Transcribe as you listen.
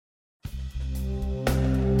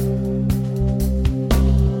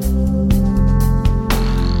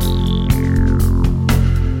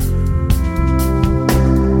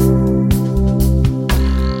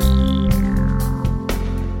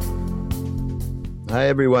Hi,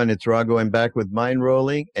 everyone. It's Rago. I'm back with Mind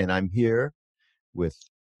Rolling, and I'm here with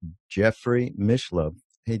Jeffrey Mishlove.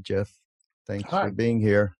 Hey, Jeff. Thanks for Hi, being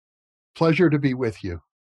here. pleasure to be with you.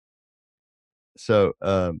 So,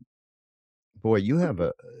 boy, you have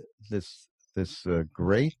this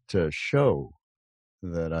great show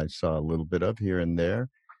that I saw a little bit of here and there,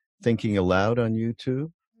 Thinking Aloud on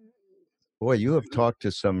YouTube. Boy, you have talked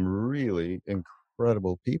to some really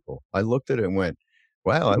incredible people. I looked at it and went,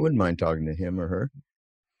 "Wow, I wouldn't mind talking to him or her."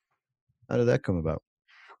 How did that come about?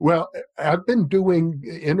 Well, I've been doing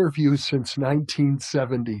interviews since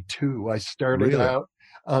 1972. I started Really? out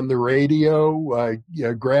on the radio,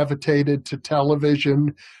 gravitated to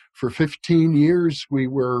television. For 15 years, we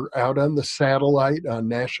were out on the satellite on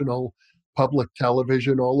national public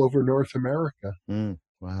television all over North America.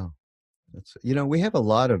 Wow. We have a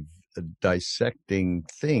lot of dissecting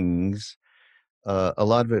things. A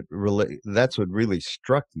lot of it that's what really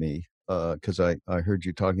struck me, because I heard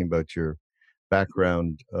you talking about your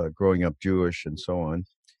background, growing up Jewish and so on.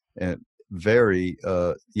 And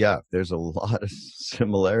yeah, there's a lot of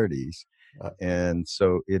similarities. Uh, And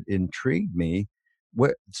so it intrigued me.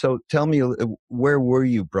 So tell me, where were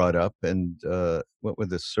you brought up, and what were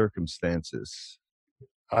the circumstances?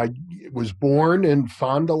 I was born in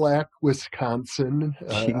Fond du Lac, Wisconsin.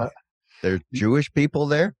 Gee, there's Jewish people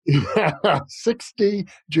there? 60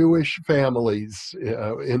 Jewish families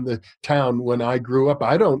in the town when I grew up.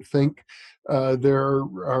 I don't think there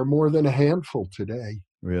are more than a handful today.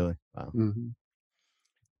 Really? Wow. Mhm.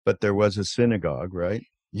 But there was a synagogue, right?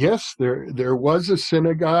 Yes, there was a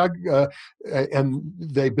synagogue, and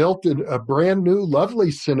they built a brand new, lovely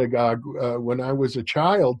synagogue when I was a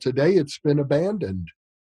child. Today, it's been abandoned.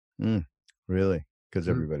 Mm, really? Because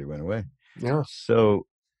Mm, everybody went away. yeah. So,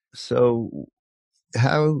 so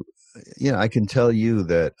how, I can tell you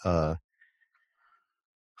that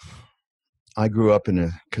I grew up in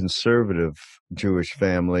a conservative Jewish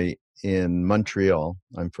family in Montreal.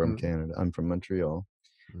 I'm from Mm, Canada. I'm from Montreal,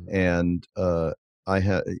 mm, and I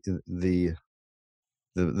had the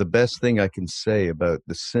the best thing I can say about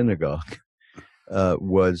the synagogue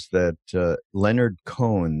was that Leonard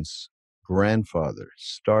Cohen's grandfather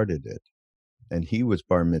started it, and he was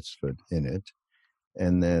bar mitzvahed in it,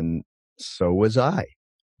 and then so was I.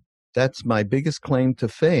 That's my biggest claim to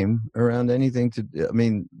fame around anything to. I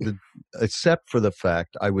mean, except for the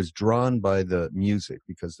fact I was drawn by the music,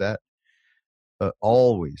 because that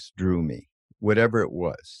always drew me, whatever it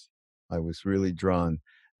was. I was really drawn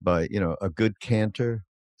by a good cantor,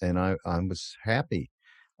 and I was happy.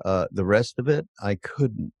 The rest of it I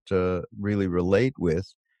couldn't really relate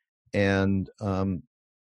with, and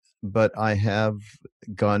but I have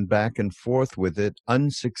gone back and forth with it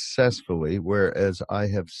unsuccessfully. Whereas I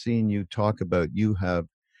have seen you talk about, you have,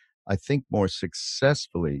 I think, more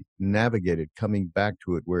successfully navigated coming back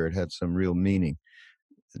to it where it had some real meaning.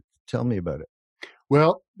 Tell me about it.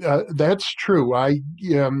 Well, that's true. I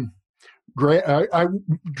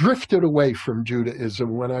drifted away from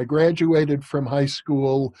Judaism when I graduated from high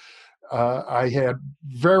school. I had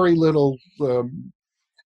very little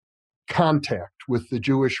contact with the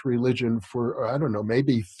Jewish religion for, I don't know,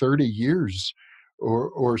 maybe 30 years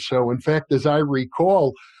or so. In fact, as I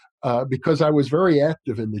recall, because I was very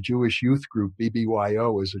active in the Jewish youth group,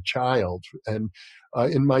 BBYO, as a child. And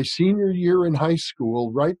in my senior year in high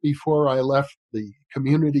school, right before I left the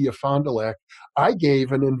community of Fond du Lac, I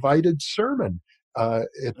gave an invited sermon at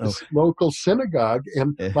Oh, this local synagogue.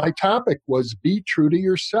 And eh, my topic was Be True to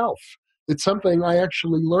Yourself. It's something I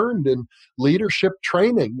actually learned in leadership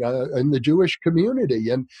training in the Jewish community.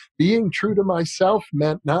 And being true to myself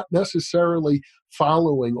meant not necessarily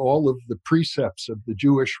following all of the precepts of the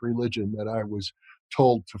Jewish religion that I was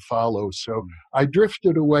told to follow. So I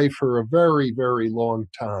drifted away for a very, very long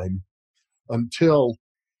time until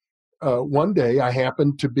one day I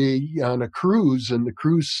happened to be on a cruise, and the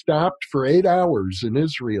cruise stopped for 8 hours in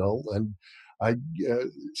Israel. And I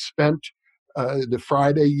spent the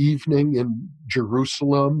Friday evening in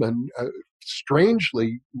Jerusalem. And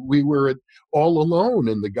strangely, we were all alone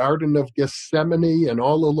in the Garden of Gethsemane and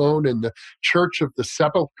all alone in the Church of the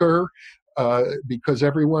Sepulchre. Because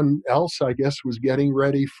everyone else, I guess, was getting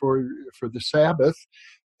ready for the Sabbath,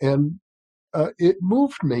 and it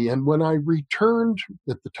moved me. And when I returned,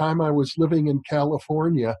 at the time I was living in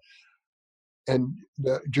California, and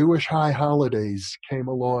the Jewish high holidays came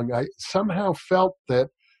along, I somehow felt that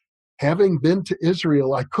having been to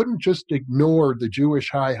Israel, I couldn't just ignore the Jewish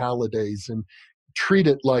high holidays and treat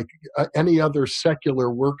it like any other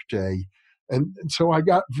secular workday. And so I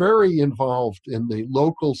got very involved in the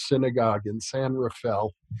local synagogue in San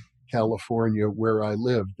Rafael, California, where I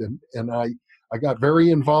lived. And I I got very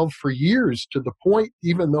involved for years, to the point,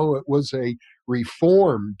 even though it was a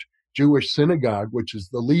reformed Jewish synagogue, which is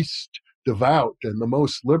the least devout and the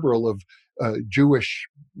most liberal of Jewish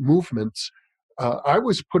movements, I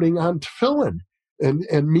was putting on tefillin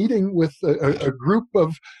and meeting with a group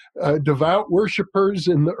of devout worshipers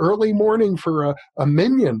in the early morning for a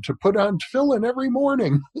minyan to put on tefillin every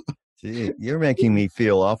morning. Gee, you're making me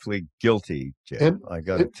feel awfully guilty, Jim. And I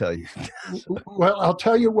got to it, tell you. well, I'll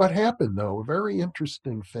tell you what happened, though. A very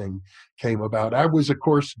interesting thing came about. I was, of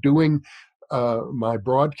course, doing my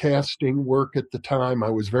broadcasting work at the time. I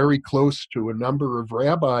was very close to a number of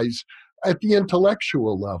rabbis at the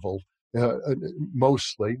intellectual level,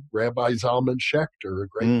 mostly. Rabbi Zalman Schachter, a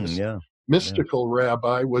great Yeah, yeah, mystical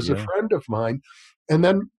rabbi, was a yeah. friend of mine. And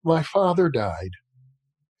then my father died.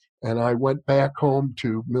 And I went back home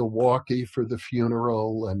to Milwaukee for the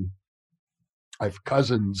funeral. And I have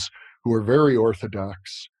cousins who are very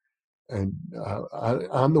Orthodox. And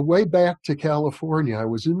on the way back to California, I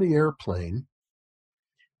was in the airplane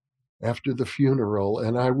after the funeral,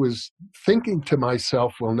 and I was thinking to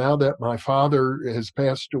myself, well, now that my father has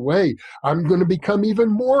passed away, I'm going to become even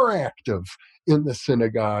more active in the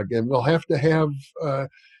synagogue, and we'll have to have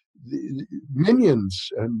minions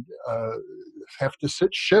and have to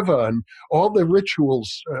sit Shiva and all the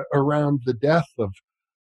rituals around the death of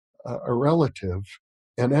a relative.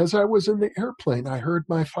 And as I was in the airplane, I heard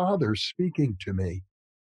my father speaking to me.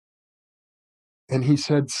 And he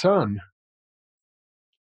said, son,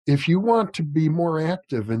 if you want to be more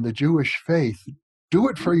active in the Jewish faith, do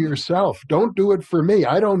it for yourself. Don't do it for me.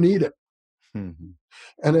 I don't need it. Mhm.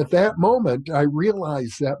 And at that moment, I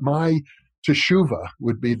realized that my teshuvah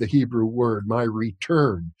would be the Hebrew word, my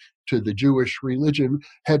return to the Jewish religion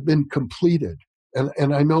had been completed.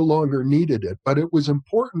 And I no longer needed it. But it was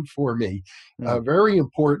important for me, Mm, very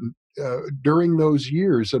important during those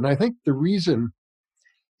years. And I think the reason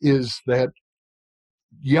is that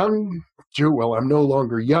young well, I'm no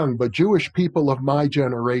longer young, but Jewish people of my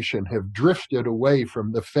generation have drifted away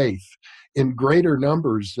from the faith in greater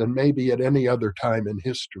numbers than maybe at any other time in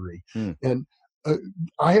history. mm. And uh,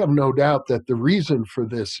 I have no doubt that the reason for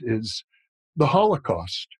this is the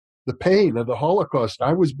Holocaust, the pain of the Holocaust.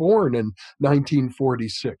 I was born in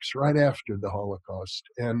 1946, right after the Holocaust.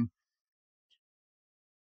 And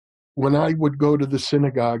when I would go to the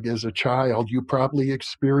synagogue as a child, you probably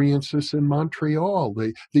experienced this in Montreal.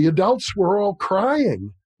 The adults were all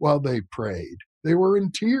crying while they prayed. They were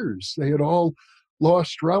in tears. They had all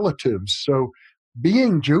lost relatives. So,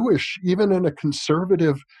 being Jewish, even in a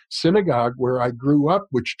conservative synagogue where I grew up,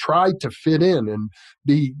 which tried to fit in and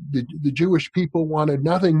the Jewish people wanted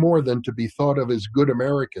nothing more than to be thought of as good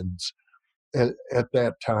Americans at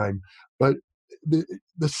that time. But the,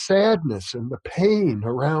 the sadness and the pain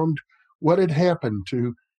around what had happened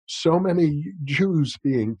to so many Jews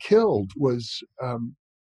being killed was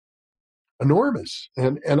enormous.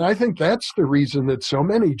 And I think that's the reason that so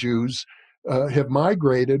many Jews have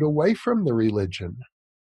migrated away from the religion.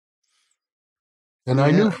 And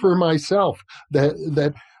I knew Yeah, for myself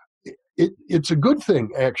that it's a good thing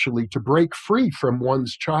actually to break free from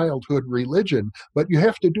one's childhood religion, but you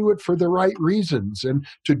have to do it for the right reasons, and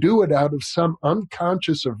to do it out of some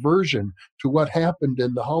unconscious aversion to what happened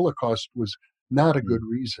in the Holocaust was not a good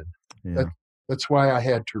mm, reason. That yeah, that's why I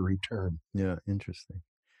had to return. yeah. Interesting.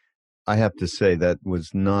 I have to say that was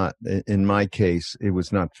not, in my case, it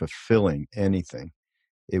was not fulfilling anything.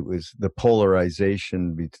 It was the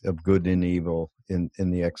polarization of good and evil in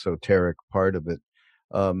the exoteric part of it.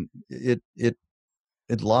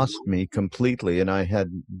 It lost me completely, and I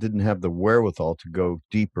didn't have the wherewithal to go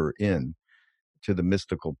deeper in to the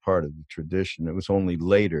mystical part of the tradition. It was only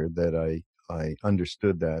later that I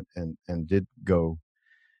understood that and did go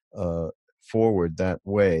uh, forward that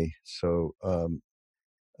way. So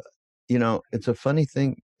it's a funny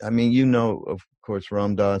thing. I mean, of course,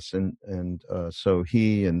 Ram Dass, and so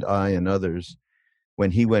he and I and others,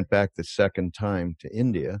 when he went back the second time to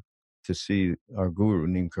India to see our guru,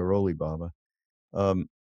 Neem Karoli Baba, um,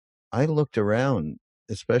 I looked around,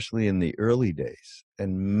 especially in the early days,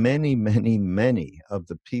 and many, many, many of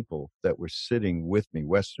the people that were sitting with me,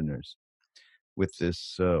 Westerners, with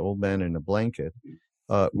this old man in a blanket,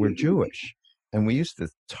 were Jewish, and we used to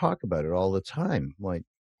talk about it all the time. Like,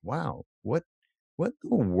 wow, what in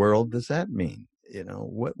the world does that mean?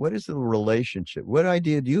 What is the relationship? What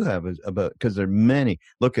idea do you have about? Because there are many.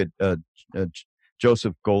 Look at uh,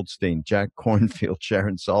 Joseph Goldstein, Jack Kornfield,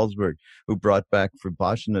 Sharon Salzberg, who brought back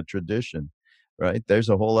Vipassana tradition. Right? There's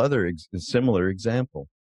a whole other similar example.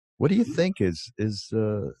 What do you think is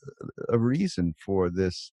a reason for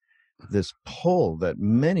this pull that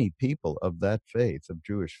many people of that faith, of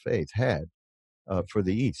Jewish faith, had? for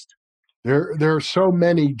the East. There are so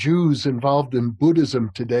many Jews involved in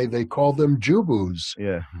Buddhism today. They call them Jubus.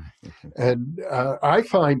 Yeah. And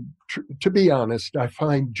to be honest, I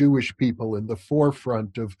find Jewish people in the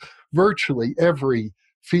forefront of virtually every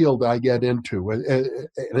field I get into.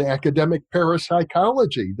 In academic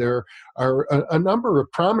parapsychology, there are a number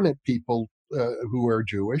of prominent people who are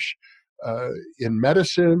Jewish. In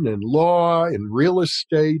medicine, in law, in real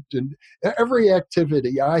estate, and every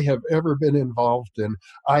activity I have ever been involved in,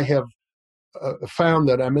 I have found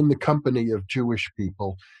that I'm in the company of Jewish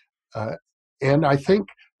people. Uh, and I think,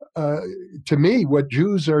 uh, to me, what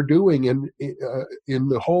Jews are doing in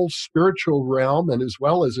the whole spiritual realm and as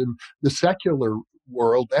well as in the secular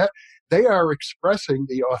world, that they are expressing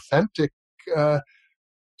the authentic uh,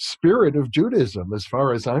 spirit of Judaism, as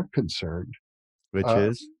far as I'm concerned. Which Uh,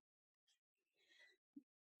 is,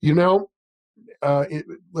 you know, it,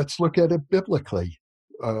 let's look at it biblically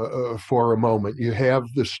for a moment. You have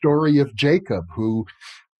the story of Jacob, who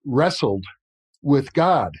wrestled with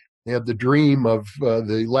God. He had the dream of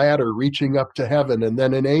the ladder reaching up to heaven, and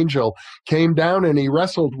then an angel came down and he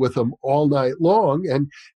wrestled with him all night long. And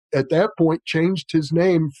at that point, changed his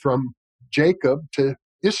name from Jacob to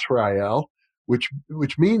Israel, which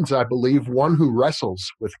means, I believe, one who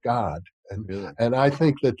wrestles with God. And really. and I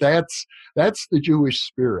think that that's the Jewish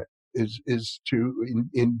spirit, is to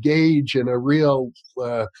engage in a real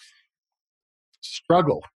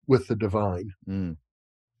struggle with the divine. Mm.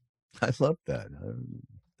 I love that.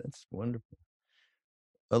 That's wonderful.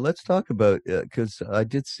 Let's talk about, because I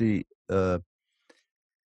did see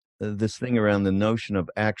this thing around the notion of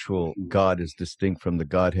actual God as distinct from the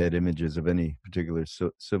Godhead images of any particular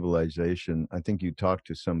civilization. I think you talked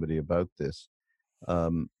to somebody about this.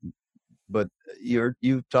 Um, but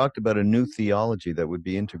you've talked about a new theology that would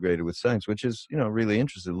be integrated with science, which is, really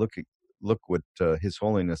interesting. Look what His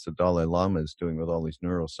Holiness the Dalai Lama is doing with all these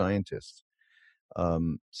neuroscientists.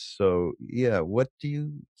 So yeah, what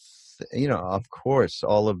do of course,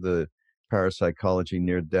 all of the parapsychology,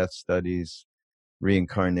 near-death studies,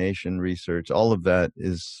 reincarnation research, all of that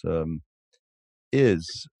is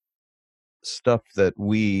stuff that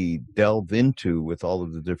we delve into with all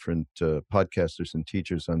of the different podcasters and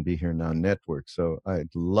teachers on Be Here Now Network. So I'd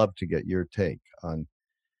love to get your take on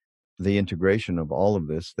the integration of all of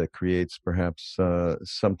this that creates perhaps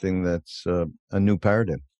something that's a new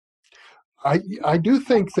paradigm. I do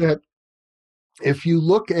think that if you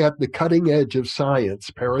look at the cutting edge of science,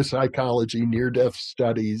 parapsychology, near death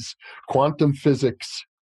studies, quantum physics,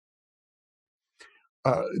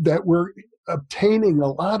 that we're obtaining a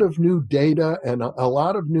lot of new data and a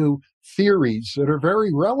lot of new theories that are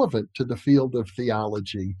very relevant to the field of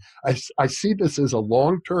theology. I see this as a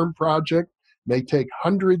long term project, may take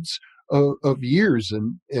hundreds of years,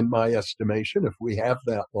 in my estimation, if we have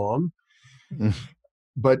that long.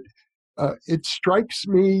 But it strikes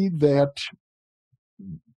me that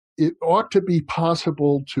it ought to be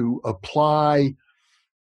possible to apply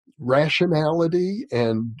rationality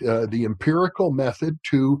and the empirical method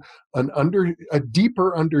to a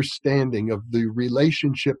deeper understanding of the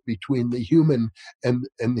relationship between the human and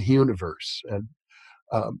the universe. And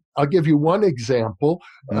I'll give you one example.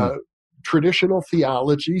 Mm, Traditional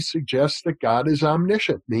theology suggests that God is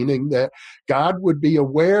omniscient, meaning that God would be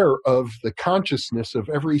aware of the consciousness of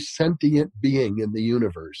every sentient being in the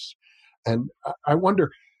universe. And I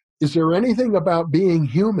wonder, is there anything about being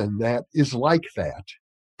human that is like that?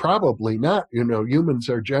 Probably not. Humans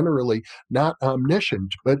are generally not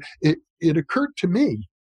omniscient, but it occurred to me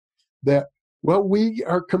that, well, we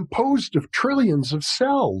are composed of trillions of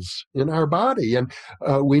cells in our body. And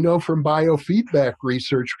we know from biofeedback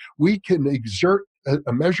research, we can exert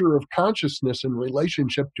a measure of consciousness in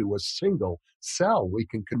relationship to a single cell. We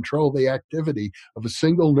can control the activity of a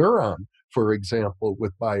single neuron, for example,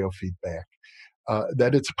 with biofeedback.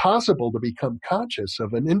 That it's possible to become conscious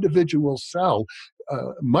of an individual cell,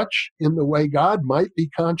 much in the way God might be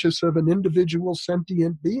conscious of an individual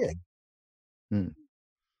sentient being. mm.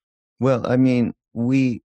 Well, I mean,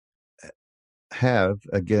 we have,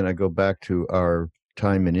 again, I go back to our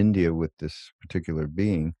time in India with this particular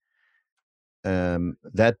being.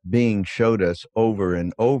 That being showed us over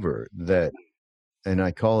and over that, and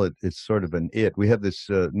I call it's sort of an it. We have this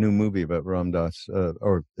new movie about Ram Dass,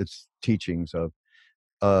 or its teachings of,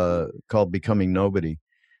 called Becoming Nobody,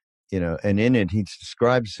 and in it he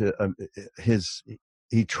describes his,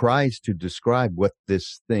 he tries to describe what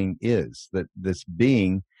this thing is, that this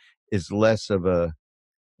being is less of a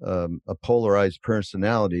polarized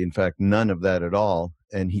personality. In fact, none of that at all.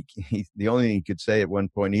 And he the only thing he could say at one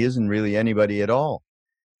point, he isn't really anybody at all.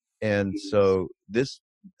 And so this,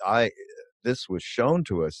 I this was shown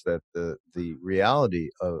to us, that the reality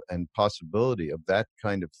of and possibility of that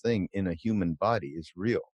kind of thing in a human body is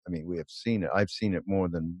real. I mean, we have seen it. I've seen it more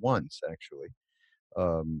than once, actually.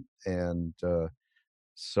 And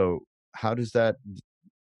so, how does that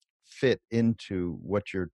fit into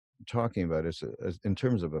what you're talking about as in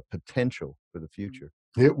terms of a potential for the future?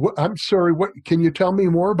 I'm sorry, what can you tell me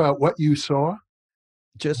more about what you saw?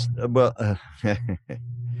 Just well,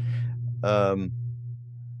 um,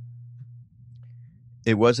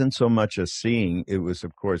 it wasn't so much a seeing; it was,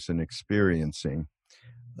 of course, an experiencing.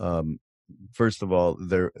 Um, First of all,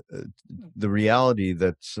 the reality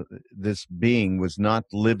that this being was not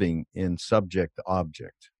living in subject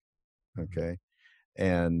object. Okay,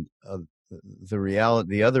 and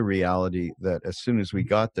the other reality, that as soon as we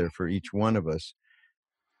got there, for each one of us,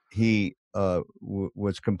 he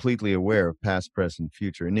was completely aware of past, present,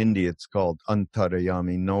 future. In India, it's called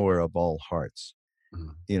Antarayami, knower of all hearts.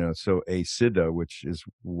 Mhm. So a siddha, which is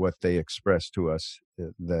what they expressed to us,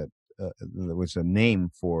 that there was a name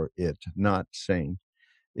for it, not saying,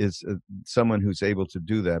 is someone who's able to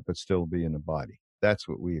do that but still be in a body. That's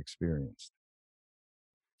what we experienced.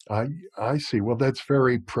 I I see. Well, that's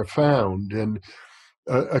very profound, and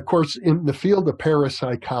of course, in the field of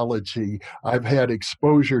parapsychology, I've had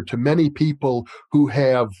exposure to many people who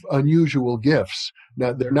have unusual gifts.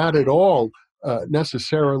 Now, they're not at all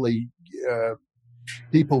necessarily uh,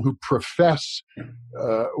 people who profess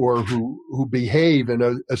or who behave in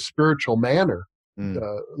a spiritual manner.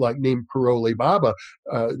 Mm, Like Neem Karoli Baba,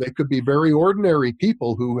 they could be very ordinary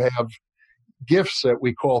people who have gifts that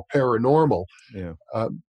we call paranormal. yeah.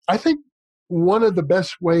 I think one of the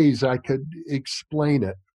best ways I could explain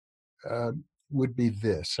it uh, would be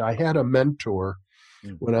this. I had a mentor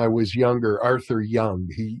Mm, when I was younger, Arthur Young.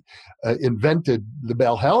 He invented the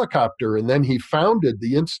Bell helicopter, and then he founded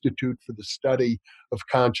the Institute for the Study of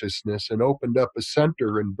Consciousness and opened up a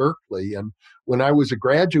center in Berkeley. And when I was a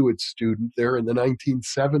graduate student there in the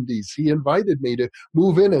 1970s, he invited me to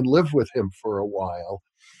move in and live with him for a while.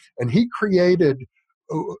 And he created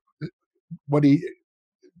uh, what he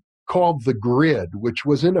called the grid, which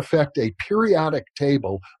was in effect a periodic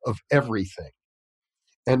table of everything.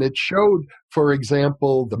 And it showed, for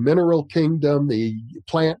example, the mineral kingdom, the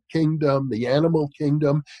plant kingdom, the animal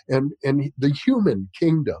kingdom, and the human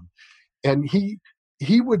kingdom. And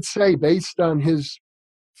he would say, based on his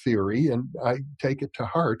theory, and I take it to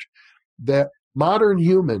heart, that modern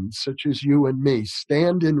humans, such as you and me,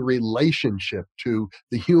 stand in relationship to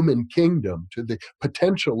the human kingdom, to the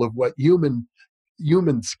potential of what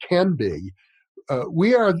humans can be.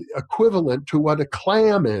 We are equivalent to what a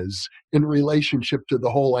clam is in relationship to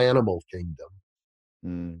the whole animal kingdom.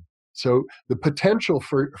 mm, So the potential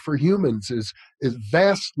for humans is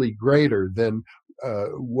vastly greater than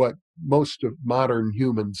what most of modern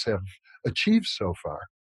humans have achieved so far.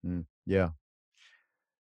 yeah.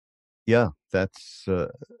 Yeah. That's,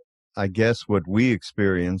 I guess, what we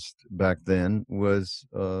experienced back then was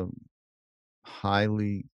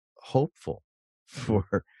highly hopeful Mhm.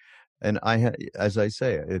 for. And as I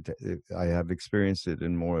say, I have experienced it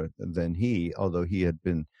in more than he, although he had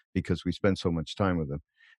been, because we spent so much time with him.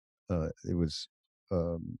 It was,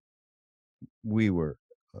 um, we were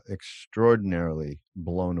extraordinarily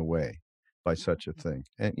blown away by such a thing.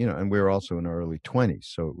 And, and we were also in our early 20s.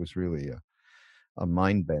 So it was really a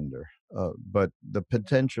mind bender. But the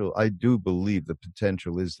potential, I do believe the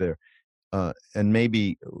potential is there. And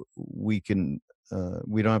maybe we don't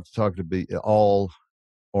have to talk to be all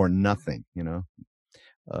or nothing,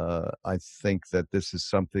 I think that this is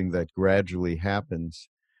something that gradually happens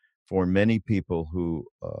for many people who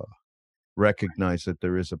recognize that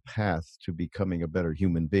there is a path to becoming a better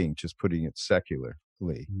human being, just putting it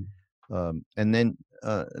secularly. And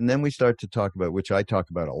then we start to talk about, which I talk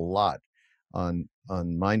about a lot on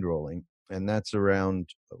mind rolling, and that's around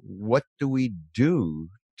what do we do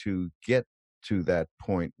to get to that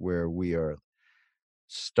point where we are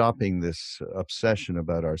stopping this obsession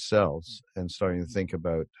about ourselves and starting to think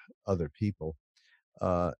about other people.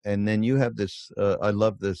 And then you have this, I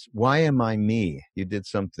love this. Why am I me? You did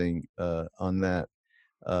something on that.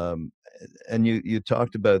 Um, and you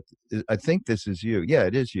talked about, I think this is you. Yeah,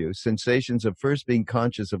 it is you. Sensations of first being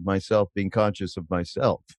conscious of myself, being conscious of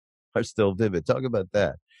myself are still vivid. Talk about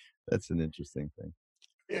that. That's an interesting thing.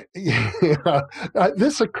 Yeah,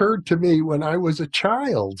 this occurred to me when I was a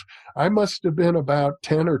child. I must have been about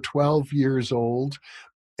 10 or 12 years old.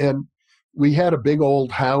 And we had a big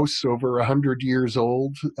old house over 100 years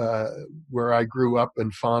old where I grew up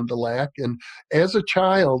in Fond du Lac. And as a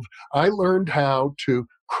child, I learned how to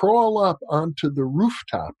crawl up onto the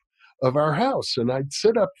rooftop of our house. And I'd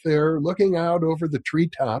sit up there looking out over the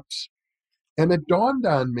treetops And it dawned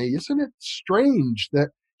on me, isn't it strange that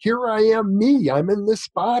here I am, me, I'm in this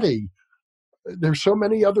body. There's so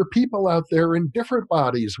many other people out there in different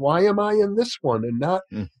bodies. Why am I in this one and not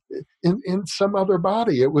Mm. in some other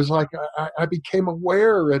body? It was like I became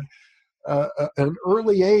aware at an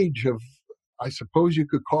early age of, I suppose you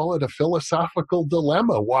could call it a philosophical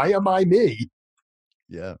dilemma. Why am I me?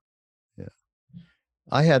 Yeah, yeah.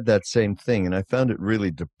 I had that same thing, and I found it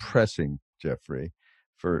really depressing, Jeffrey,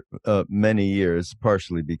 for many years,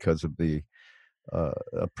 partially because of the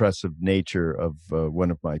oppressive nature of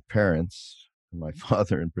one of my parents, my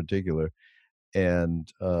father in particular,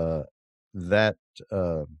 and that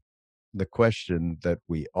uh, the question that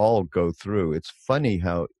we all go through. It's funny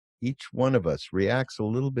how each one of us reacts a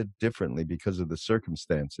little bit differently because of the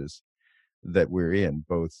circumstances that we're in,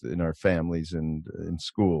 both in our families and in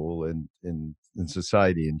school and in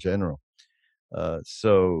society in general.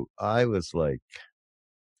 So I was like,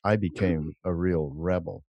 I became a real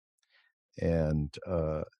rebel, and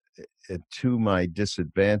to my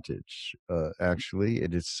disadvantage. Actually,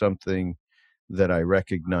 it is something that I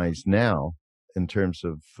recognize now in terms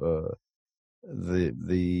of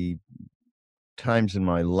the times in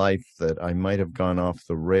my life that I might have gone off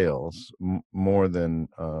the rails more than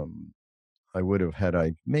I would have had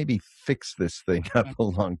I maybe fixed this thing up a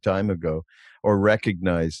long time ago or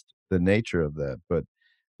recognized the nature of that. But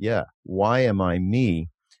yeah, why am I me?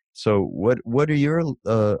 So what are your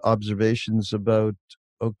observations about,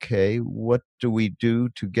 okay, what do we do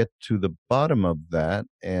to get to the bottom of that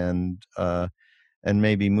and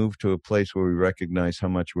maybe move to a place where we recognize how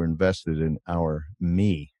much we're invested in our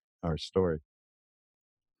me, our story?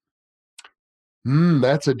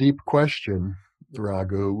 That's a deep question,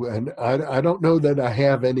 Raghu. And I don't know that I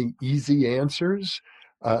have any easy answers.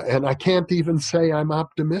 And I can't even say I'm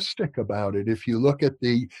optimistic about it. If you look at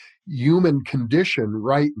the human condition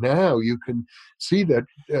right now, you can see that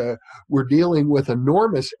we're dealing with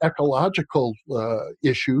enormous ecological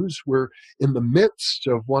issues. We're in the midst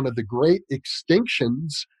of one of the great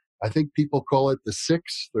extinctions. I think people call it the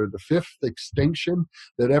sixth or the fifth extinction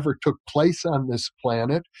that ever took place on this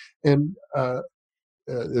planet. And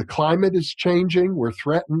the climate is changing. We're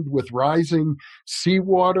threatened with rising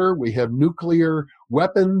seawater. We have nuclear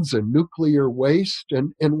weapons and nuclear waste.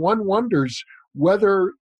 And one wonders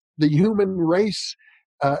whether the human race,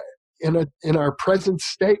 uh, in our present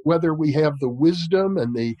state, whether we have the wisdom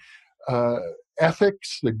and the uh,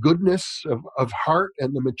 ethics, the goodness of heart,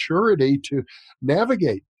 and the maturity to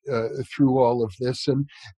navigate through all of this. And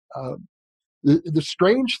uh, the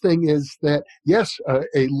strange thing is that, yes,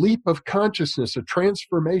 a leap of consciousness, a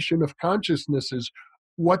transformation of consciousness is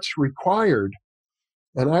what's required.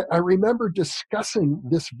 And I remember discussing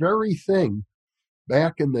this very thing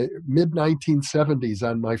back in the mid 1970s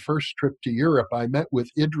on my first trip to Europe. I met with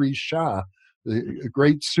Idris Shah, the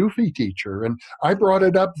great Sufi teacher, and I brought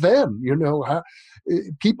it up then. How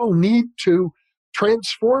people need to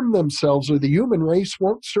transform themselves or the human race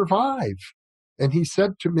won't survive. And he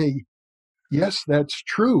said to me, yes, that's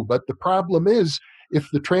true. But the problem is, if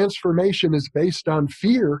the transformation is based on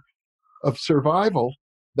fear of survival,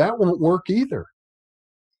 that won't work either.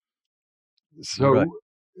 Right.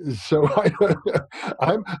 So,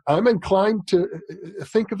 I'm inclined to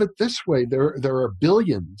think of it this way: there are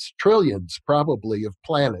billions, trillions, probably, of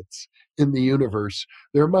planets in the universe.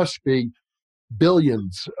 There must be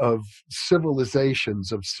billions of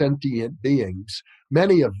civilizations of sentient beings.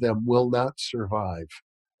 Many of them will not survive,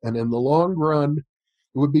 and in the long run,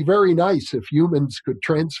 it would be very nice if humans could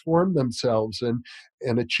transform themselves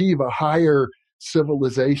and achieve a higher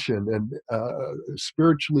civilization and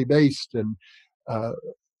spiritually based and uh,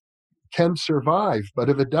 can survive. But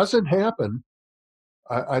if it doesn't happen,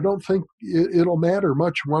 I don't think it'll matter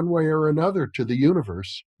much one way or another to the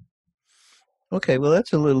universe. Okay, well,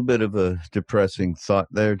 that's a little bit of a depressing thought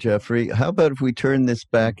there, Jeffrey. How about if we turn this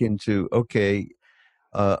back into, okay,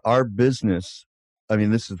 our business? I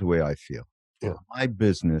mean, this is the way I feel. Yeah. My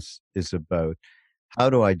business is about how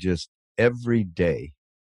do I just every day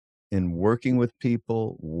in working with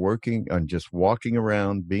people, working on just walking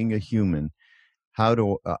around, being a human, how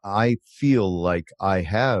do I feel like I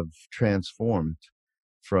have transformed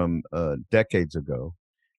from decades ago?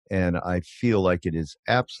 And I feel like it is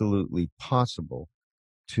absolutely possible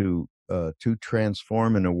to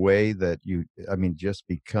transform in a way that I mean, just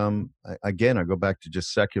become, again, I go back to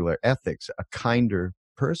just secular ethics, a kinder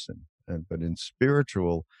person. But in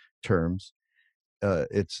spiritual terms,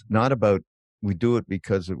 it's not about we do it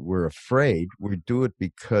because we're afraid. We do it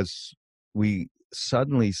because we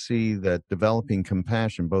suddenly see that developing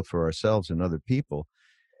compassion, both for ourselves and other people,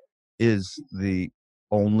 is the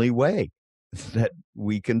only way. that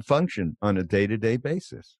we can function on a day-to-day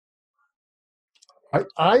basis.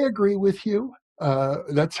 I agree with you.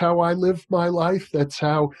 That's how I live my life. That's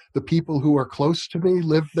how the people who are close to me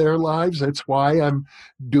live their lives. That's why I'm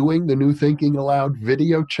doing the New Thinking Aloud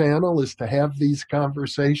video channel, is to have these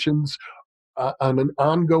conversations on an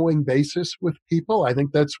ongoing basis with people. I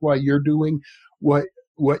think that's why you're doing what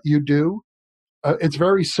you do. It's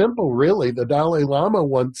very simple, really. The Dalai Lama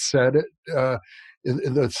once said it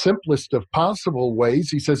in the simplest of possible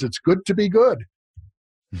ways. He says it's good to be good.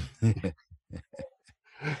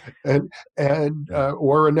 and Yeah.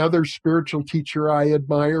 or another spiritual teacher I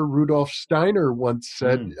admire, Rudolf Steiner, once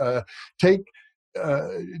said, Mm, "Take uh,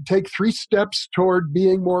 take 3 steps toward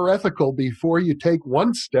being more ethical before you take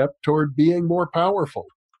 1 step toward being more powerful."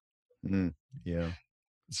 mm, yeah.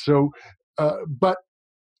 So, but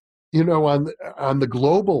you know, on the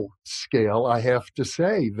global scale, I have to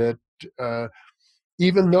say that.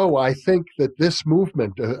 Even though I think that this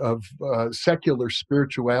movement of secular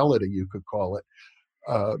spirituality, you could call it,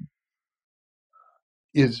 uh,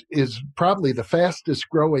 is probably the fastest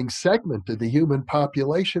growing segment of the human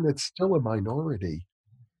population, it's still a minority.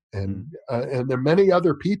 Mm, And there are many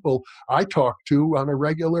other people I talk to on a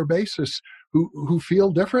regular basis who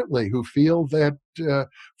feel differently, who feel that,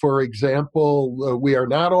 for example, we are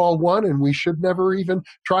not all one, and we should never even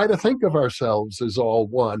try to think of ourselves as all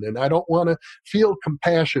one. And I don't want to feel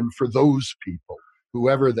compassion for those people,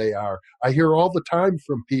 whoever they are. I hear all the time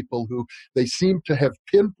from people who they seem to have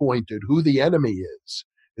pinpointed who the enemy is.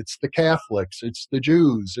 It's the Catholics, it's the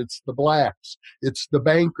Jews, it's the blacks, it's the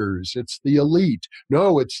bankers, it's the elite.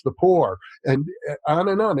 No, it's the poor, and on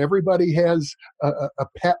and on. Everybody has a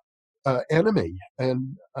pet enemy,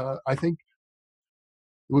 and I think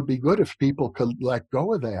it would be good if people could let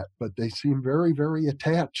go of that, but they seem very, very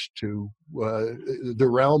attached to the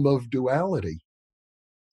realm of duality.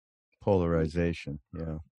 polarization.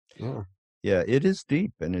 Yeah. Yeah. Yeah, it is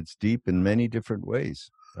deep, and it's deep in many different ways,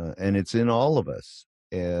 and it's in all of us.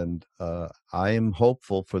 And I am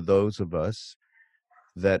hopeful for those of us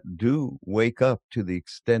that do wake up to the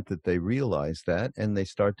extent that they realize that, and they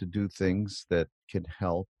start to do things that can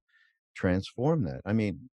help transform that. I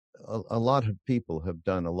mean, a lot of people have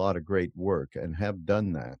done a lot of great work and have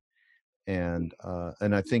done that. And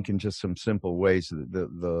I think in just some simple ways,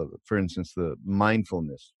 the for instance, the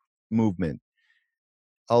mindfulness movement,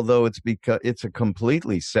 although it's a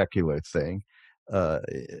completely secular thing,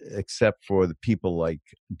 except for the people like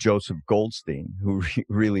Joseph Goldstein who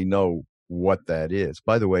really know what that is.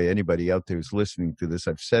 By the way, anybody out there who's listening to this,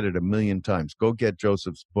 I've said it a million times. Go get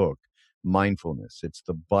Joseph's book, Mindfulness. It's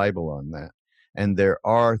the Bible on that. And there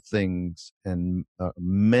are things and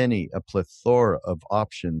a plethora of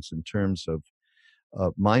options in terms of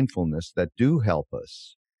mindfulness that do help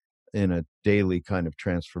us in a daily kind of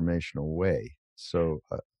transformational way. So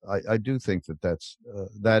I do think that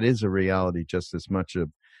that is a reality just as much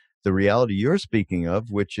of the reality you're speaking of,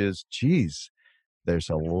 which is, geez, there's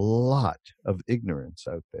a lot of ignorance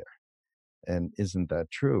out there, and isn't that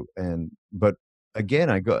true? And but again,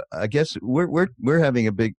 I guess we're having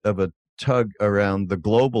a big of a tug around the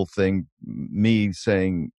global thing. Me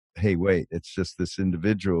saying, hey, wait, it's just this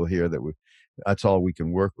individual here that's all we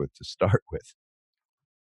can work with to start with.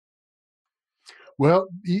 Well,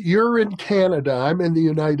 you're in Canada, I'm in the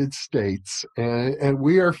United States, and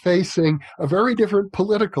we are facing a very different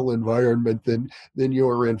political environment than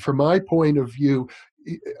you're in. From my point of view,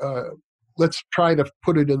 uh, let's try to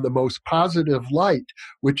put it in the most positive light,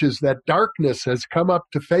 which is that darkness has come up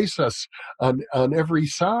to face us on every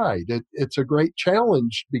side. It's a great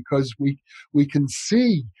challenge because we can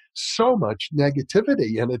see so much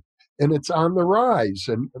negativity, and it's on the rise,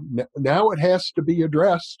 and now it has to be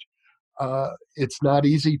addressed. It's not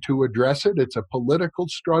easy to address it. It's a political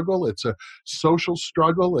struggle. It's a social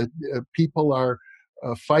struggle. People are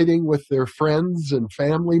fighting with their friends and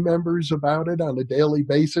family members about it on a daily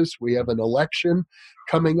basis. We have an election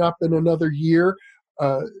coming up in another year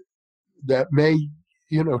uh, that may,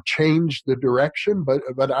 change the direction.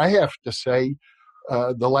 But I have to say,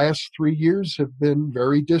 the last 3 years have been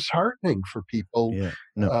very disheartening for people Yeah,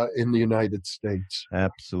 no, in the United States.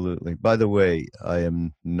 absolutely. By the way, I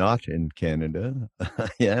am not in Canada. I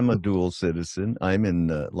am a dual citizen. I'm in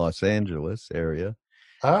the Los Angeles area,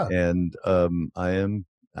 Ah, and I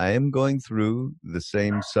am going through the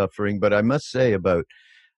same suffering. But I must say about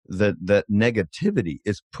that negativity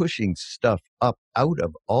is pushing stuff up out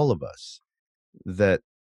of all of us that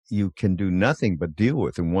you can do nothing but deal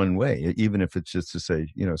with in one way, even if it's just to say,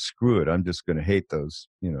 screw it, I'm just going to hate those.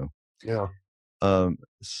 yeah.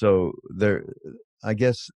 So there. I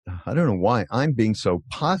guess I don't know why I'm being so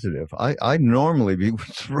positive. I normally be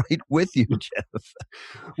right with you, Jeff.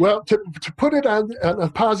 Well, to put it on a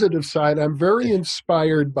positive side, I'm very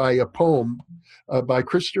inspired by a poem by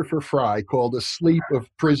Christopher Fry called "Asleep of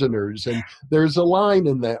Prisoners," and there's a line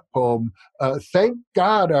in that poem: "Thank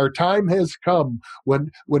God our time has come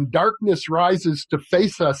when darkness rises to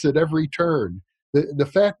face us at every turn." The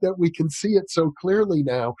fact that we can see it so clearly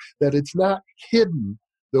now, that it's not hidden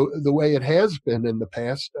the way it has been in the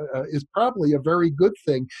past, is probably a very good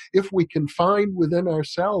thing if we can find within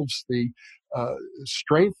ourselves the uh,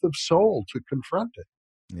 strength of soul to confront it.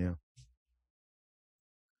 Yeah,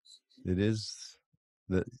 it is.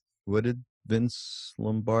 The what did Vince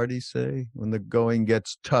Lombardi say? When the going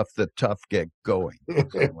gets tough, the tough get going, or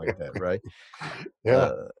something like that, right? Yeah.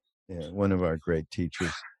 Uh, yeah, one of our great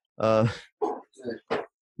teachers. Uh,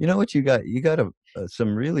 you know what you got? You got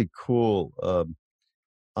some really cool.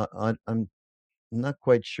 I'm not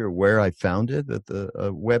quite sure where I found it. At the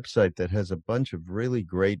website that has a bunch of really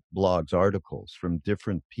great blogs, articles from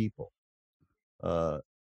different people. Uh,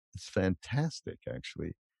 it's fantastic,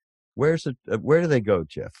 actually. Where's it? Where do they go,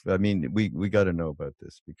 Jeff? I mean, we got to know about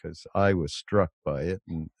this because I was struck by it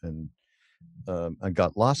and I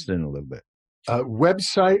got lost in it a little bit. A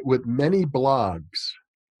website with many blogs.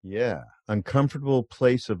 Yeah, uncomfortable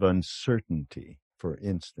place of uncertainty, for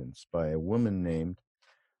instance, by a woman named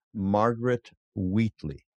Margaret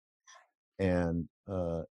Wheatley. And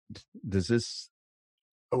does this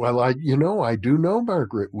Well, I do know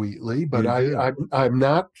Margaret Wheatley, but you do? I'm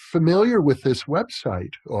not familiar with this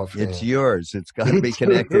website It's offhand. yours. It's got to be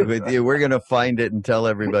connected with you. We're going to find it and tell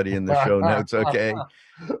everybody in the show notes. Okay,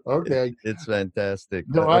 Okay. it's fantastic.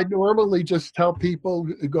 No, I normally just tell people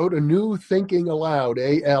go to New Thinking Aloud,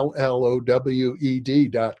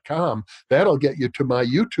 ALLOWED.com. That'll get you to my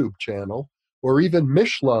YouTube channel, or even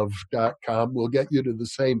Mishlove.com will get you to the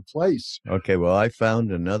same place. Okay, well, I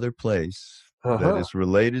found another place that Uh-huh. is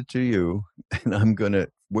related to you, and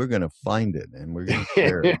we're gonna find it and we're gonna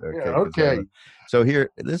share it. Okay, because I Okay. love. So here,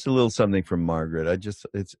 this is a little something from Margaret.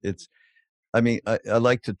 It's. I mean, I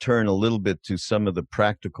like to turn a little bit to some of the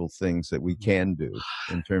practical things that we can do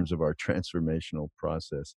in terms of our transformational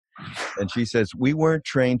process. And she says, we weren't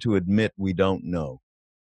trained to admit we don't know.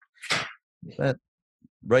 That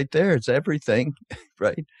right there, it's everything,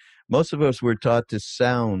 right? Most of us were taught to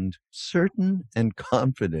sound certain and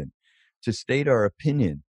confident, to state our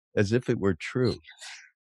opinion as if it were true.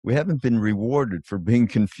 We haven't been rewarded for being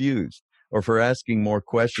confused or for asking more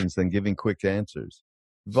questions than giving quick answers.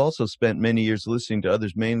 We've also spent many years listening to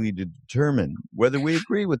others mainly to determine whether we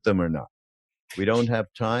agree with them or not. We don't have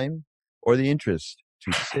time or the interest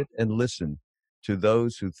to sit and listen to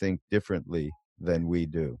those who think differently than we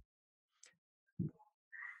do.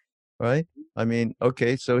 Right? I mean,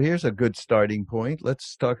 okay, so here's a good starting point.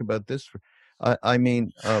 Let's talk about this. I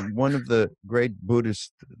mean, one of the great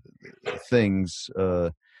Buddhist things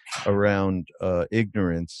around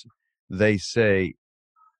ignorance, they say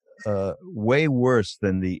way worse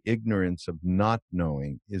than the ignorance of not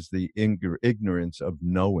knowing is the ignorance of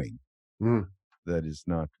knowing that is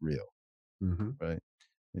not real, Mm-hmm. right?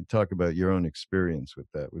 And talk about your own experience with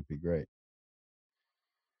that would be great.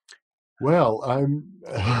 Well, I'm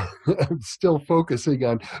still focusing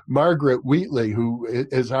on Margaret Wheatley, who,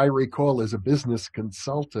 as I recall, is a business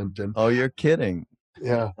consultant, and Oh, you're kidding.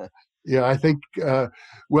 yeah, yeah, I think,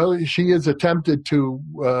 well, she has attempted to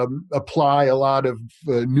apply a lot of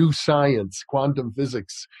new science, quantum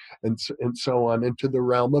physics, and so on, into the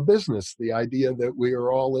realm of business. The idea that we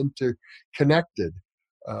are all interconnected,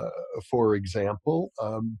 uh, for example.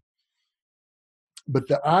 But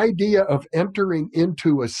the idea of entering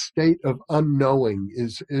into a state of unknowing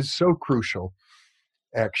is so crucial,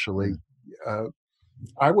 actually. Mm. Uh,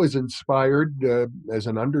 I was inspired as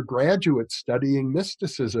an undergraduate studying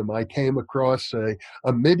mysticism. I came across a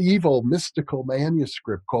medieval mystical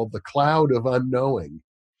manuscript called The Cloud of Unknowing.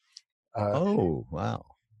 Uh, Oh, wow.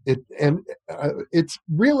 it's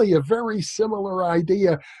really a very similar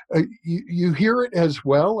idea. You hear it as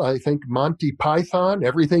well. I think Monty Python,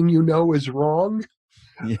 everything you know is wrong,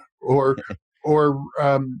 Yeah. or or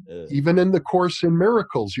Uh, even in the Course in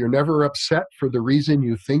Miracles, you're never upset for the reason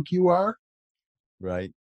you think you are.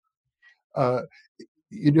 right. Uh,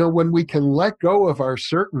 when we can let go of our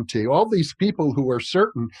certainty, all these people who are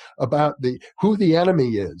certain about the who the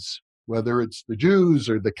enemy is, whether it's the Jews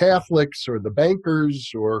or the Catholics or the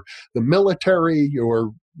bankers or the military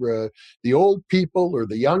or the old people or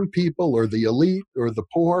the young people or the elite or the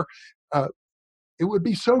poor, uh, it would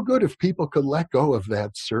be so good if people could let go of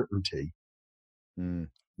that certainty. Mm,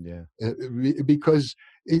 yeah. Because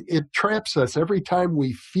it traps us every time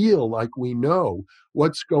we feel like we know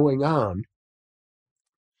what's going on.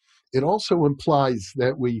 It also implies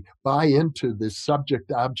that we buy into this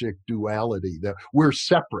subject object duality, that we're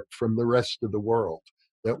separate from the rest of the world,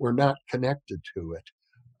 that we're not connected to it.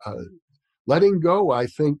 Uh, Letting go, I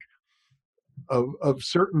think, of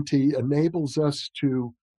certainty enables us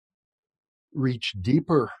to reach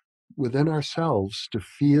deeper within ourselves to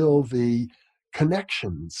feel the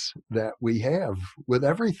connections that we have with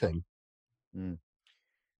everything. Mm.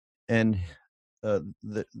 And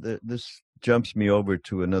this jumps me over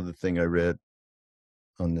to another thing I read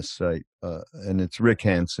on this site, and it's Rick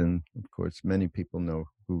Hansen. Of course, many people know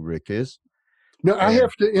who Rick is. Now, I And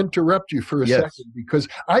have to interrupt you for a yes, second because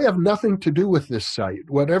I have nothing to do with this site.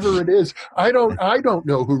 Whatever it is, I don't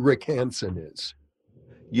know who Rick Hansen is.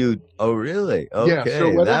 you. Oh, really? Yeah, so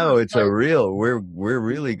Okay, whatever now it's a site real. We're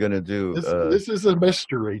really gonna do. this is a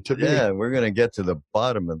mystery to me. Yeah, we're gonna get to the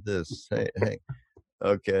bottom of this. Hey, hey.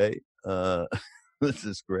 Okay. This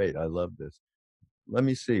is great. I love this. Let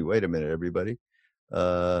me see. Wait a minute, everybody.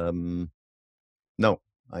 Um, no,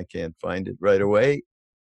 I can't find it right away.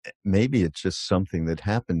 Maybe it's just something that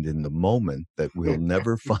happened in the moment that we'll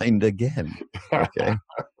never find again. Okay.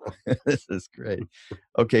 This is great.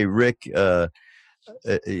 Okay, Rick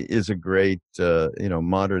is a great,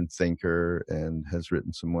 modern thinker and has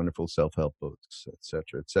written some wonderful self-help books, et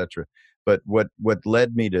cetera, et cetera. But what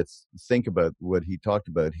led me to think about what he talked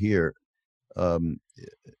about here, um,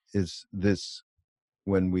 is this: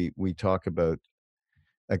 when we talk about,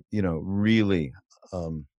 really,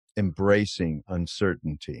 embracing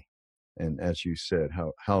uncertainty, and as you said,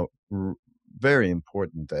 how very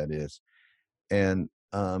important that is. And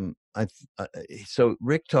so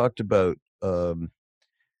Rick talked about, to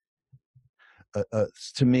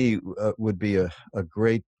me, would be a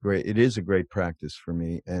great. It is a great practice for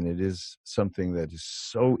me, and it is something that is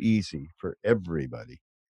so easy for everybody.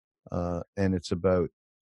 And it's about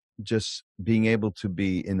just being able to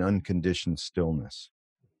be in unconditioned stillness.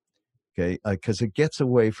 Okay, because it gets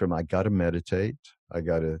away from, I got to meditate, I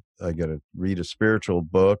gotta read a spiritual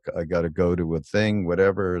book, I gotta go to a thing,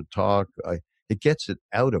 whatever, talk. It gets it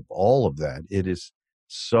out of all of that. It is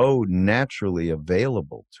so naturally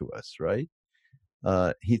available to us, right?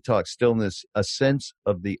 He talks stillness, a sense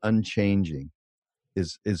of the unchanging,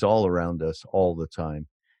 is all around us all the time.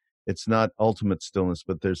 It's not ultimate stillness,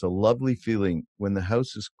 but there's a lovely feeling when the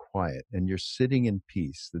house is quiet and you're sitting in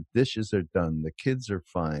peace. The dishes are done, the kids are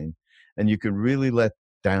fine, and you can really let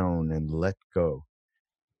down and let go.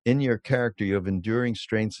 In your character, you have enduring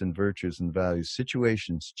strengths and virtues and values.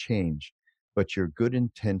 Situations change, but your good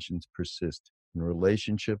intentions persist. In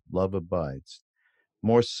relationship, love abides.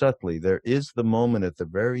 More subtly, there is the moment at the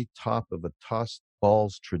very top of a tossed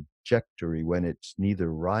ball's trajectory when it's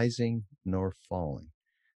neither rising nor falling,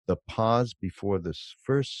 the pause before the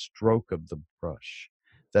first stroke of the brush,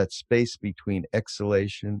 that space between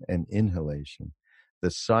exhalation and inhalation, the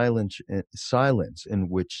silence in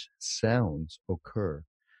which sounds occur,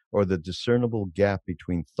 or the discernible gap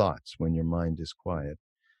between thoughts when your mind is quiet.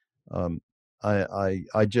 Um,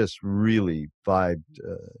 I just really vibed,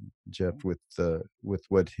 Jeff, with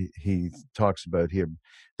what he talks about here,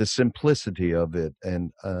 the simplicity of it,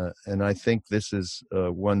 and I think this is,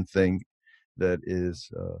 one thing that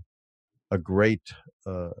is, a great,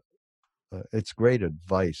 uh, it's great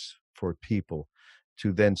advice for people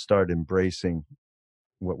to then start embracing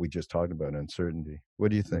what we just talked about, uncertainty.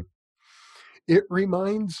 What do you think? It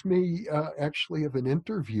reminds me actually of an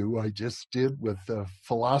interview I just did with a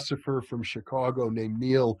philosopher from Chicago named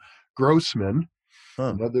Neil Grossman,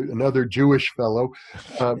 Huh. another Jewish fellow,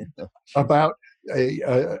 um, about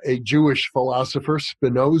a Jewish philosopher,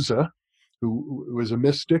 Spinoza, who was a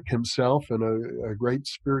mystic himself and a great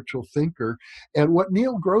spiritual thinker. And what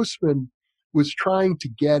Neil Grossman was trying to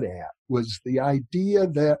get at was the idea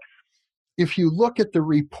that if you look at the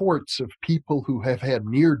reports of people who have had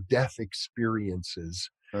near death experiences,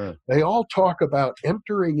 Huh. they all talk about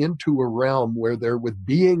entering into a realm where they're with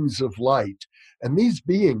beings of light, and these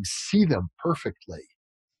beings see them perfectly.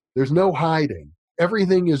 There's no hiding.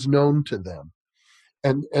 Everything is known to them.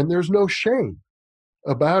 And there's no shame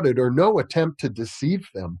about it or no attempt to deceive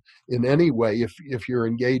them in any way. If you're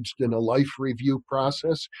engaged in a life review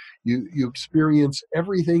process, you experience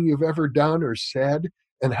everything you've ever done or said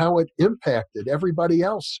and how it impacted everybody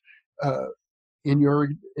else uh, in your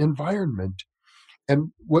environment.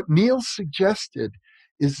 And what Neil suggested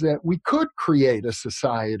is that we could create a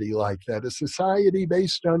society like that, a society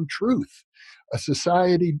based on truth, a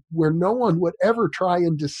society where no one would ever try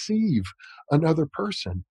and deceive another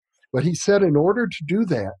person. But he said in order to do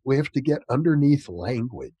that, we have to get underneath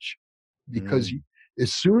language because Mm.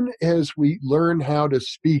 as soon as we learn how to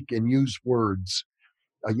speak and use words,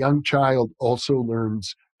 a young child also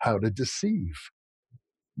learns how to deceive,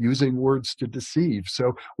 using words to deceive.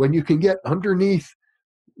 So when you can get underneath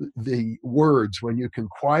the words, when you can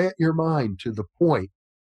quiet your mind to the point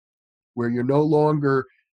where you're no longer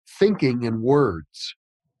thinking in words,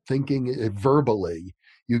 thinking verbally,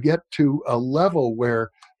 you get to a level where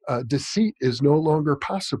deceit is no longer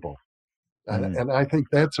possible. Mm, And I think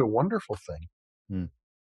that's a wonderful thing.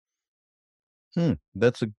 mm,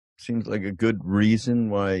 That's a seems like a good reason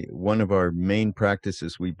why one of our main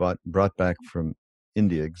practices we brought back from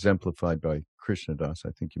India, exemplified by Krishnadas.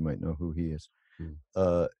 I think you might know who he is. Mm.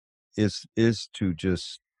 Uh, is to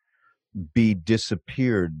just be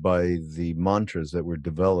disappeared by the mantras that were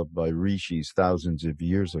developed by rishis thousands of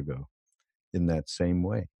years ago in that same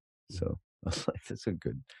way. So I was like, that's a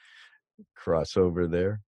good crossover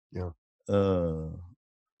there. Yeah. Uh,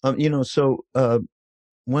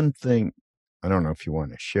 one thing, I don't know if you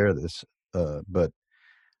want to share this, but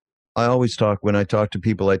I always talk when I talk to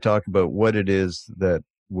people, I talk about what it is that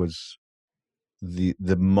was the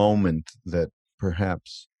moment that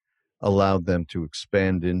perhaps allowed them to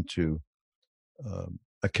expand into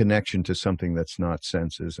a connection to something that's not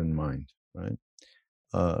senses and mind, right?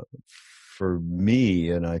 Uh, for me,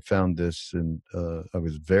 and I found this, and I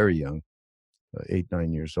was very young, 8,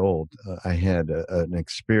 9 years old. I had an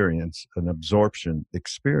experience, an absorption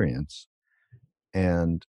experience,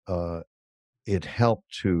 and it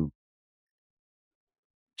helped to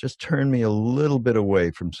just turn me a little bit away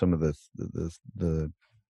from some of the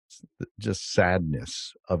just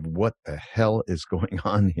sadness of what the hell is going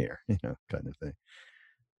on here, kind of thing.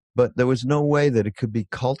 But there was no way that it could be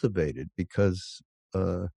cultivated because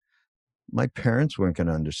uh, my parents weren't going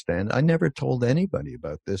to understand. I never told anybody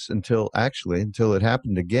about this until it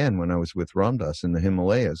happened again when I was with Ramdas in the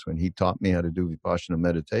Himalayas, when he taught me how to do Vipassana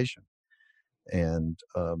meditation. And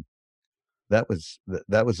that was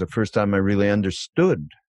the first time I really understood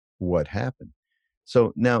what happened.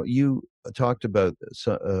 So now you talked about,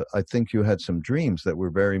 I think you had some dreams that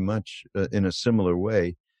were very much in a similar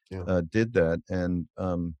way, Yeah. did that. And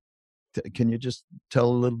can you just tell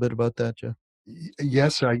a little bit about that, Jeff?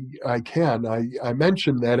 Yes, I can. I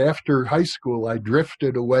mentioned that after high school, I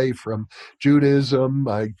drifted away from Judaism.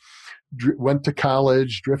 I went to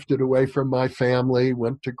college, drifted away from my family,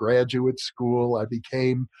 went to graduate school. I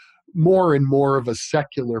became more and more of a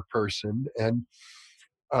secular person. And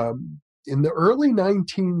in the early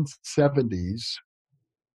 1970s,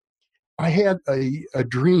 I had a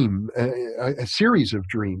dream, a series of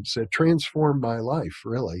dreams that transformed my life,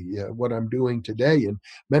 really. What I'm doing today, in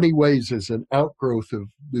many ways, is an outgrowth of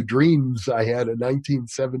the dreams I had in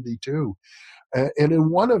 1972. And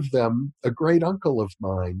in one of them, a great uncle of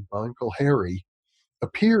mine, my Uncle Harry,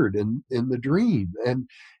 appeared in the dream. And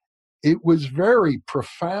it was very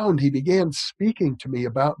profound. He began speaking to me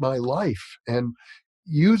about my life and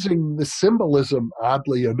using the symbolism,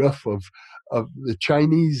 oddly enough, of the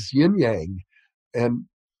Chinese yin yang. And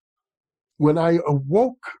when I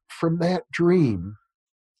awoke from that dream,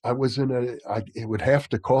 I was I would have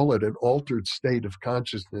to call it an altered state of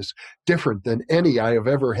consciousness, different than any I have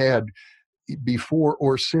ever had before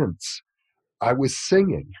or since. I was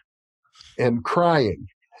singing and crying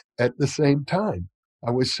at the same time. I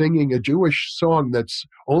was singing a Jewish song that's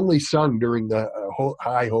only sung during the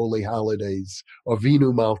high holy holidays of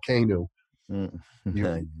Vinu Malkeinu. Mm.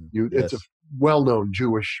 It's a Yes. well-known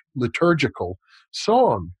Jewish liturgical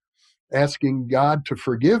song asking God to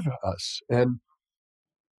forgive us. And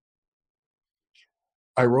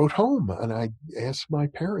I wrote home and I asked my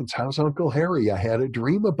parents, "How's Uncle Harry? I had a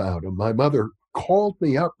dream about him." My mother called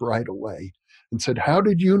me up right away and said, "How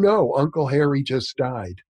did you know Uncle Harry just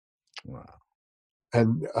died?" Wow.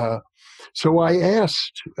 And so I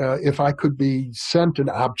asked if I could be sent an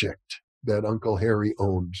object that Uncle Harry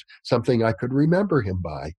owned, something I could remember him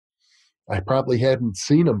by. I probably hadn't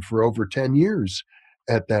seen him for over 10 years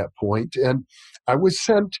at that point. And I was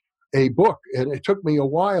sent a book, and it took me a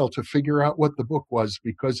while to figure out what the book was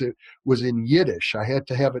because it was in Yiddish. I had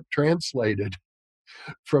to have it translated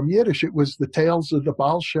from Yiddish. It was the Tales of the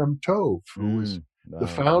Baal Shem Tov, who was the Wow.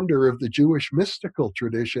 founder of the Jewish mystical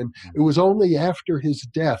tradition. It was only after his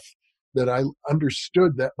death that I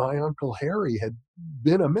understood that my Uncle Harry had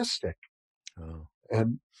been a mystic. Oh.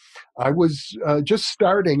 And I was just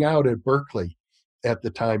starting out at Berkeley at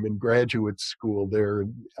the time in graduate school there.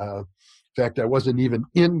 In fact, I wasn't even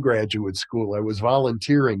in graduate school. I was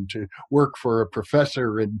volunteering to work for a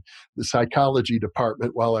professor in the psychology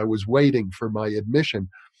department while I was waiting for my admission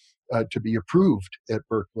to be approved at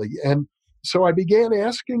Berkeley. And So I began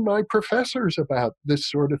asking my professors about this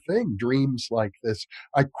sort of thing, dreams like this.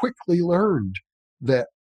 I quickly learned that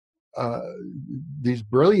uh, these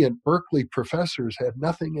brilliant Berkeley professors had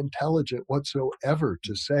nothing intelligent whatsoever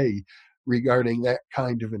to say regarding that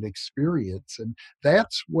kind of an experience. And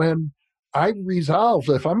that's when I resolved,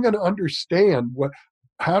 if I'm going to understand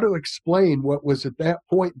how to explain what was at that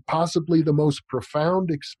point possibly the most profound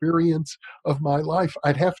experience of my life,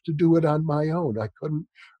 I'd have to do it on my own. I couldn't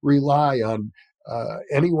rely on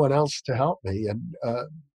anyone else to help me. And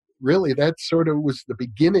really, that sort of was the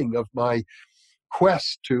beginning of my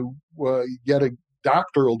quest to get a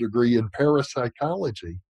doctoral degree in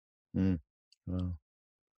parapsychology. Mm. Wow.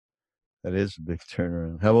 That is a big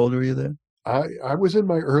turnaround. How old were you then? I was in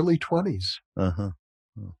my early 20s Uh-huh.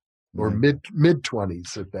 Oh, or my, mid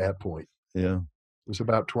 20s at that point. yeah. It was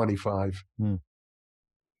about 25. Hmm.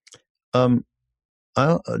 Um,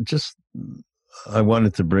 I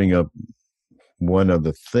wanted to bring up one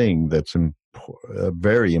other thing that's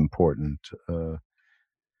very important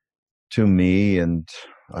to me, and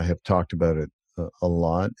I have talked about it a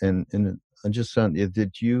lot. And I just found,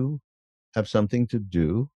 did you have something to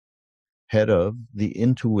do, head of the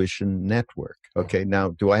Intuition Network? Okay, now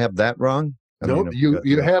do I have that wrong? I No, mean,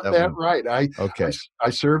 you have that that one. right. Okay, I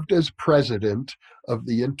served as president of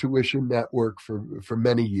the Intuition Network for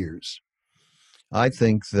many years. I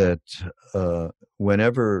think that uh,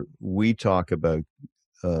 whenever we talk about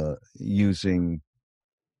using,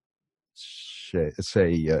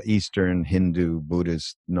 say, Eastern Hindu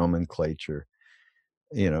Buddhist nomenclature,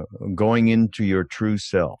 going into your true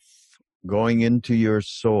self, going into your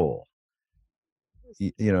soul,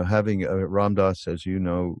 having Ram Dass, as you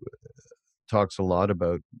know, talks a lot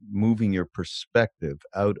about moving your perspective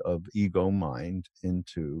out of ego mind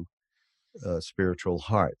into spiritual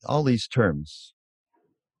heart, all these terms.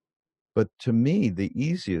 But to me, the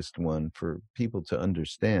easiest one for people to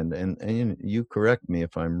understand, and you correct me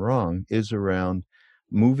if I'm wrong, is around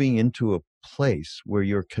moving into a place where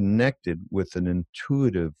you're connected with an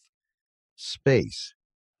intuitive space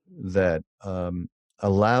that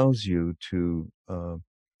allows you to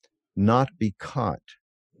not be caught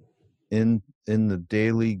in the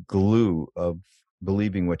daily glue of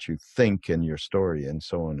believing what you think and your story and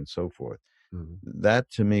so on and so forth. Mhm. That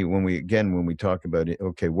to me, when we talk about it,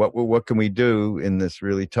 okay, what can we do in this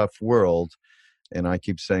really tough world? And I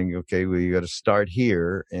keep saying, okay, well, you got to start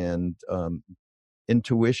here, and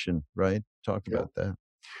intuition, right? Talk Yeah. about that.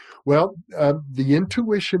 Well, the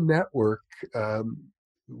Intuition Network um,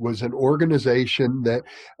 was an organization that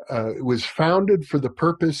was founded for the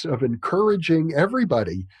purpose of encouraging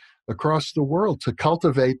everybody across the world to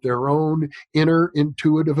cultivate their own inner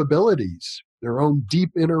intuitive abilities, their own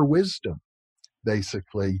deep inner wisdom,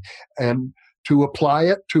 basically, and to apply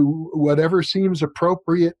it to whatever seems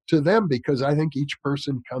appropriate to them, because I think each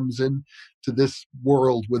person comes in to this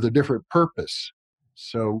world with a different purpose.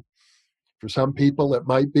 So for some people, it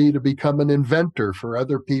might be to become an inventor. For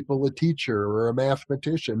other people, a teacher or a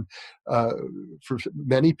mathematician. Uh, for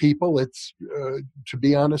many people, it's to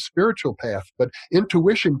be on a spiritual path. But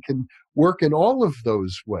intuition can work in all of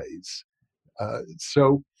those ways.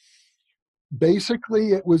 So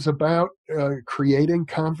basically, it was about creating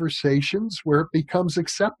conversations where it becomes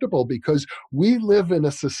acceptable, because we live in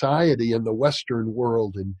a society in the Western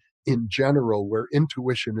world in general where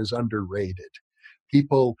intuition is underrated.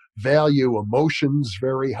 People value emotions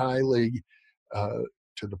very highly, uh,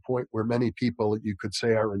 to the point where many people, you could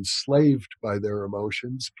say, are enslaved by their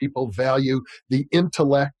emotions. People value the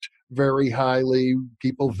intellect very highly.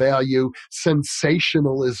 People value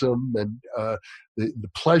sensationalism and the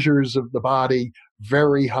pleasures of the body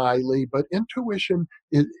very highly. But intuition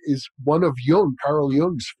is one of Carl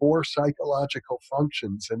Jung's four psychological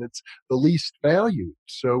functions, and it's the least valued.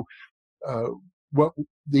 So uh, what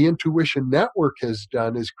the Intuition Network has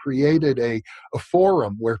done is created a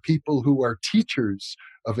forum where people who are teachers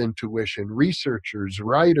of intuition, researchers,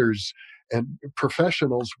 writers, and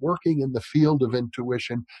professionals working in the field of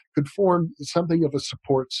intuition could form something of a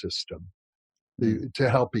support system Mm. to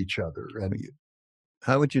help each other. And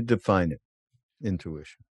How would you define it,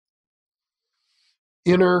 intuition?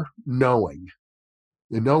 inner knowing,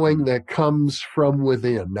 the knowing Mm. that comes from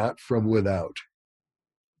within, not from without.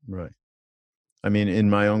 Right. I mean, in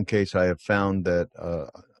my own case, I have found that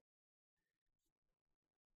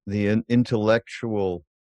the intellectual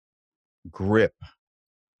grip,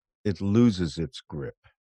 it loses its grip.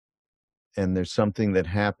 And there's something that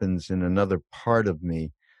happens in another part of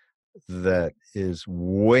me that is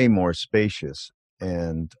way more spacious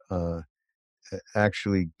and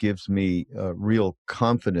actually gives me real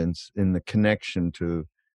confidence in the connection to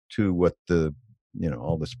what the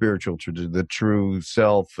all the spiritual tradition, the true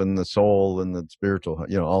self and the soul and the spiritual,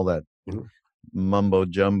 all that Mhm. mumbo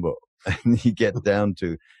jumbo. And you get down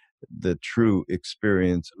to the true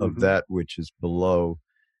experience of Mhm. that which is below.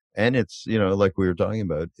 And it's, like we were talking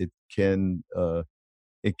about, it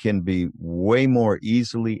can be way more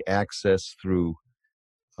easily accessed through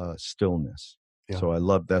stillness. Yeah.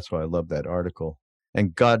 So that's why I love that article.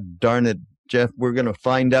 And God darn it, Jeff, we're going to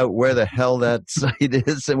find out where the hell that site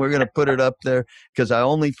is, and we're going to put it up there, because I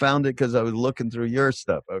only found it because I was looking through your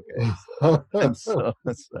stuff. Okay. And so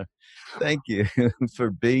thank you for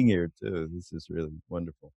being here too. This is really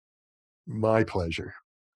wonderful. My pleasure.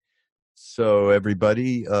 So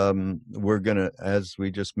everybody, we're gonna, as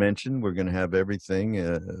we just mentioned, we're gonna have everything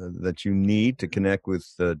that you need to connect with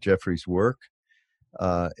Jeffrey's work,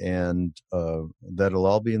 and that'll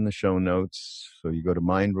all be in the show notes. So you go to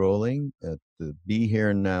Mind Rolling at the Be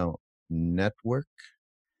Here Now Network,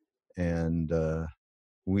 and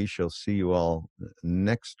we shall see you all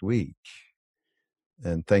next week.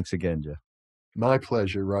 And thanks again, Jeff. My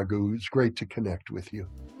pleasure, Raghu. It's great to connect with you.